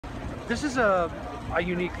This is a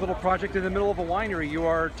unique little project in the middle of a winery. You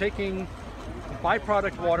are taking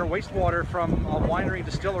byproduct water, wastewater from a winery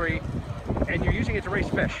distillery, and you're using it to raise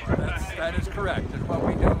fish. That is correct. And what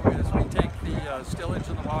we do is we take the stillage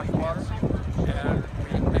in the wash water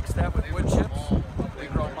and we mix that with wood chips. We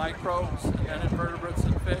grow microbes and then invertebrates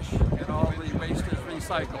and fish, and all the waste is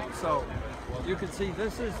recycled. So you can see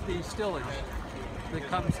this is the stillage that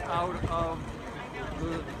comes out of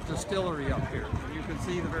the distillery up here. You can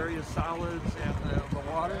see the various solids and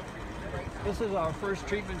the water. This is our first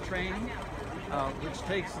treatment train, which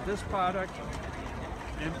takes this product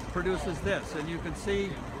and produces this. And you can see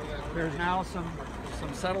there's now some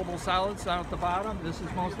settleable solids down at the bottom. This is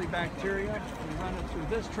mostly bacteria. We run it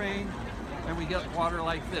through this train and we get water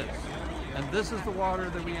like this. And this is the water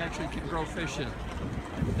that we actually can grow fish in.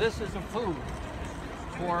 This is a food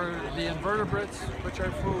for the invertebrates, which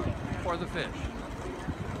are food for the fish.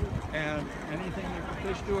 And anything that the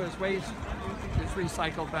fish do as waste is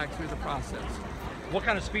recycled back through the process. What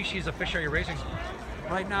kind of species of fish are you raising?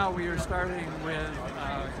 Right now we are starting with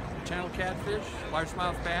channel catfish,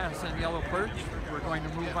 largemouth bass, and yellow perch. We're going to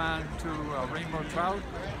move on to rainbow trout,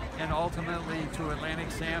 and ultimately to Atlantic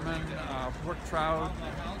salmon, brook trout,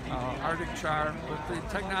 Arctic char. But the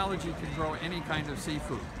technology can grow any kind of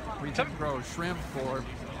seafood. We can grow shrimp or...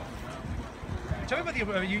 Tell me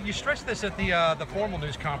about you stressed this at the formal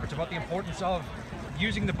news conference about the importance of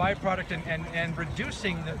using the byproduct and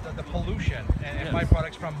reducing the pollution and yes.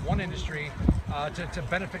 byproducts from one industry to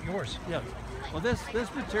benefit yours. Yes. Well,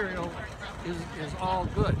 this material is all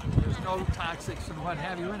good. There's no toxics and what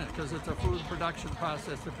have you in it because it's a food production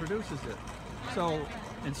process that produces it. So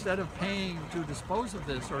instead of paying to dispose of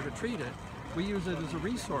this or to treat it, we use it as a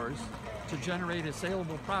resource to generate a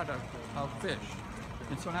saleable product of fish.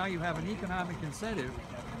 And so now you have an economic incentive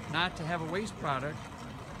not to have a waste product,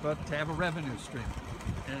 but to have a revenue stream.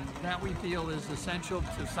 And that we feel is essential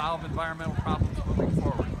to solve environmental problems moving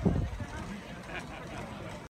forward.